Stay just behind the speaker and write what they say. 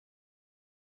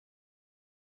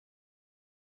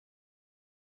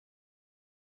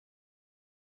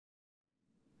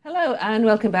Hello and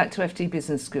welcome back to FT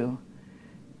Business School.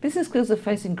 Business schools are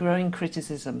facing growing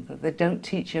criticism that they don't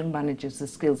teach young managers the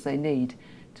skills they need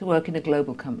to work in a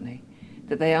global company,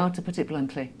 that they are, to put it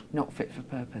bluntly, not fit for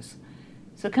purpose.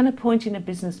 So can appointing a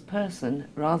business person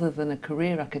rather than a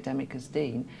career academic as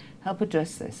dean help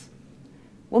address this?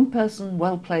 One person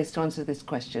well placed to answer this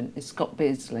question is Scott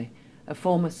Beardsley, a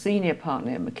former senior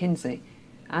partner at McKinsey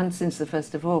and since the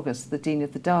 1st of August the dean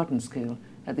of the Darden School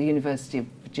at the University of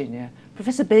Virginia.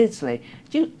 Professor Beardsley,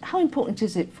 how important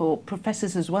is it for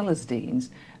professors as well as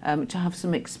deans to have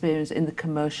some experience in the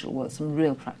commercial world, some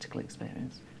real practical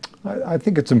experience? I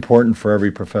think it's important for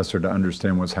every professor to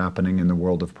understand what's happening in the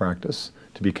world of practice,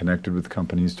 to be connected with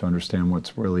companies, to understand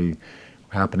what's really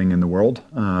happening in the world.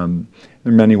 There are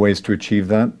many ways to achieve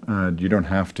that. You don't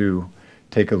have to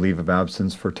take a leave of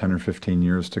absence for 10 or 15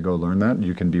 years to go learn that.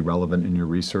 You can be relevant in your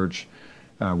research,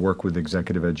 work with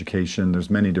executive education. There's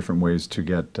many different ways to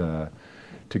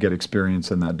get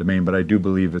experience in that domain, but I do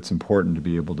believe it's important to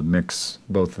be able to mix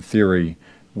both the theory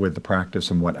with the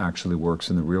practice and what actually works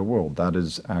in the real world. That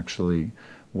is actually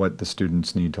what the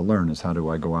students need to learn, is how do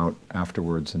I go out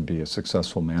afterwards and be a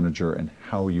successful manager, and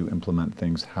how you implement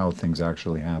things, how things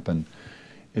actually happen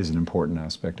is an important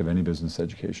aspect of any business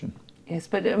education. Yes,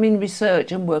 but I mean,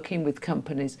 research and working with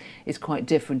companies is quite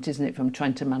different, isn't it, from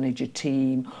trying to manage a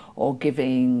team or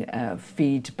giving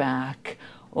feedback,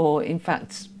 or in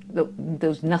fact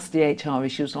those nasty HR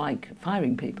issues like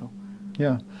firing people.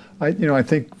 Yeah, I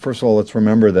think first of all, let's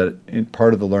remember that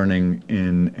part of the learning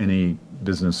in any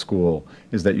business school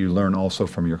is that you learn also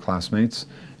from your classmates.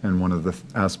 And one of the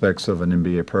aspects of an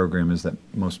MBA program is that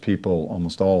most people,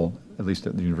 almost all, at least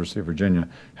at the University of Virginia,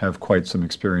 have quite some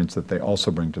experience that they also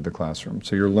bring to the classroom.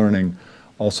 So you're learning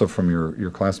also from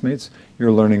your classmates.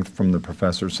 You're learning from the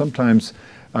professors. Sometimes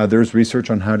there's research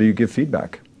on how do you give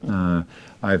feedback.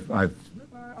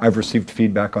 I've received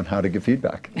feedback on how to give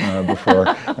feedback before,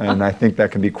 and I think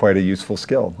that can be quite a useful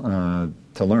skill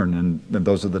to learn. And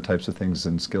those are the types of things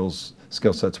and skill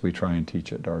sets we try and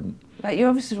teach at Darden. Right, you're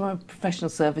obviously from a professional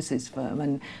services firm,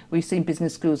 and we've seen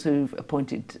business schools who've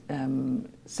appointed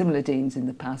similar deans in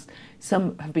the past.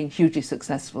 Some have been hugely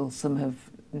successful, some have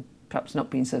perhaps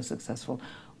not been so successful.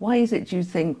 Why is it, do you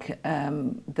think,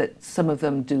 that some of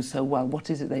them do so well? What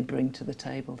is it they bring to the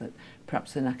table that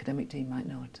perhaps an academic dean might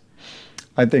not?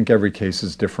 I think every case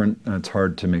is different. It's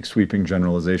hard to make sweeping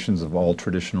generalizations of all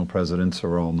traditional presidents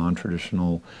or all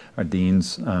non-traditional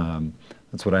deans.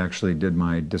 That's what I actually did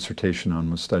my dissertation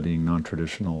on, was studying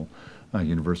non-traditional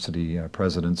university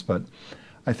presidents. But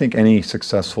I think any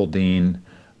successful dean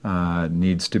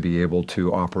needs to be able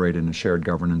to operate in a shared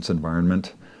governance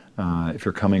environment. If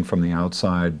you're coming from the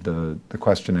outside, the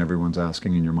question everyone's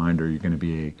asking in your mind, are you going to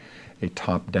be a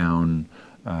top-down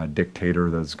dictator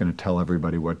that's going to tell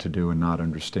everybody what to do and not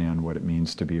understand what it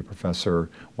means to be a professor,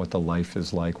 what the life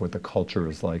is like, what the culture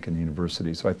is like in the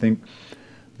university? So I think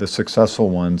the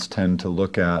successful ones tend to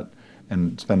look at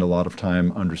and spend a lot of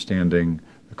time understanding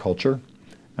the culture,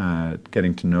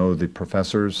 getting to know the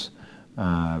professors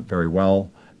very well,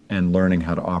 and learning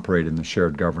how to operate in the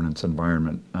shared governance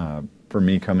environment. For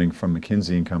me, coming from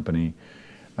McKinsey and Company,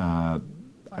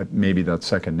 maybe that's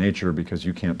second nature, because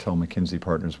you can't tell McKinsey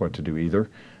partners what to do either.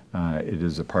 It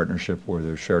is a partnership where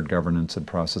there's shared governance and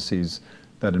processes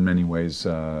that in many ways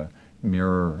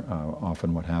mirror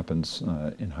often what happens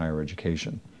in higher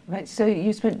education. Right, so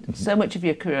you spent so much of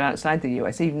your career outside the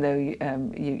US, even though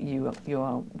you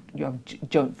have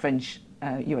joint French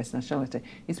US nationality.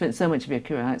 You spent so much of your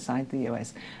career outside the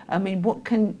US. I mean,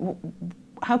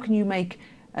 how can you make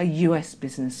a US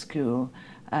business school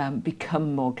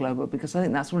become more global? Because I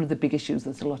think that's one of the big issues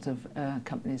that a lot of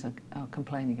companies are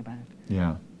complaining about.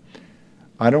 Yeah.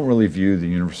 I don't really view the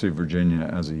University of Virginia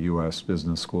as a U.S.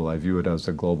 business school. I view it as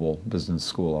a global business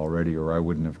school already, or I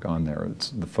wouldn't have gone there. It's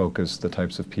the focus, the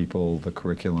types of people, the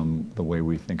curriculum, the way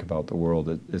we think about the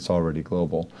world, it's already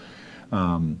global.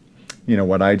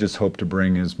 What I just hope to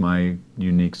bring is my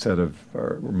unique set of,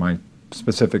 or my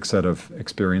specific set of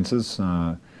experiences.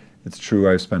 It's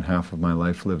true I've spent half of my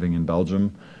life living in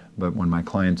Belgium, but when my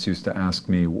clients used to ask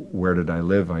me where did I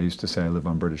live, I used to say I live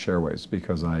on British Airways,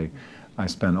 because I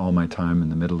spent all my time in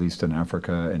the Middle East and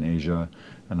Africa and Asia,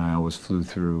 and I always flew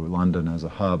through London as a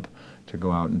hub to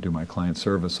go out and do my client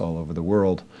service all over the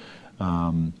world.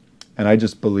 And I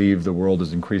just believe the world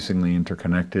is increasingly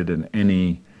interconnected, and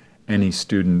any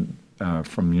student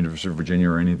from the University of Virginia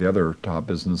or any of the other top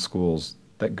business schools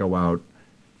that go out,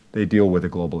 they deal with a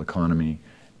global economy.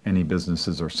 Any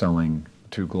businesses are selling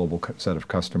to a global set of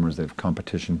customers. They have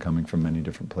competition coming from many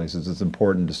different places. It's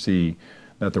important to see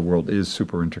that the world is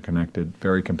super interconnected,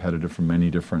 very competitive from many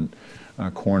different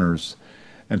corners.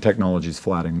 And technology is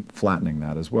flattening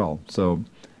that as well. So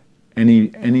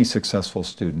any successful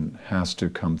student has to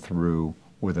come through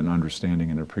with an understanding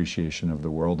and appreciation of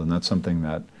the world, and that's something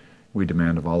that we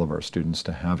demand of all of our students,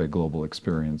 to have a global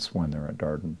experience when they're at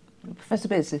Darden. Professor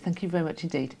Beardsley, thank you very much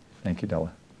indeed. Thank you,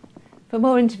 Della. For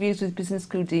more interviews with business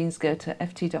school deans, go to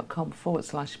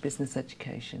ft.com/business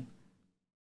education.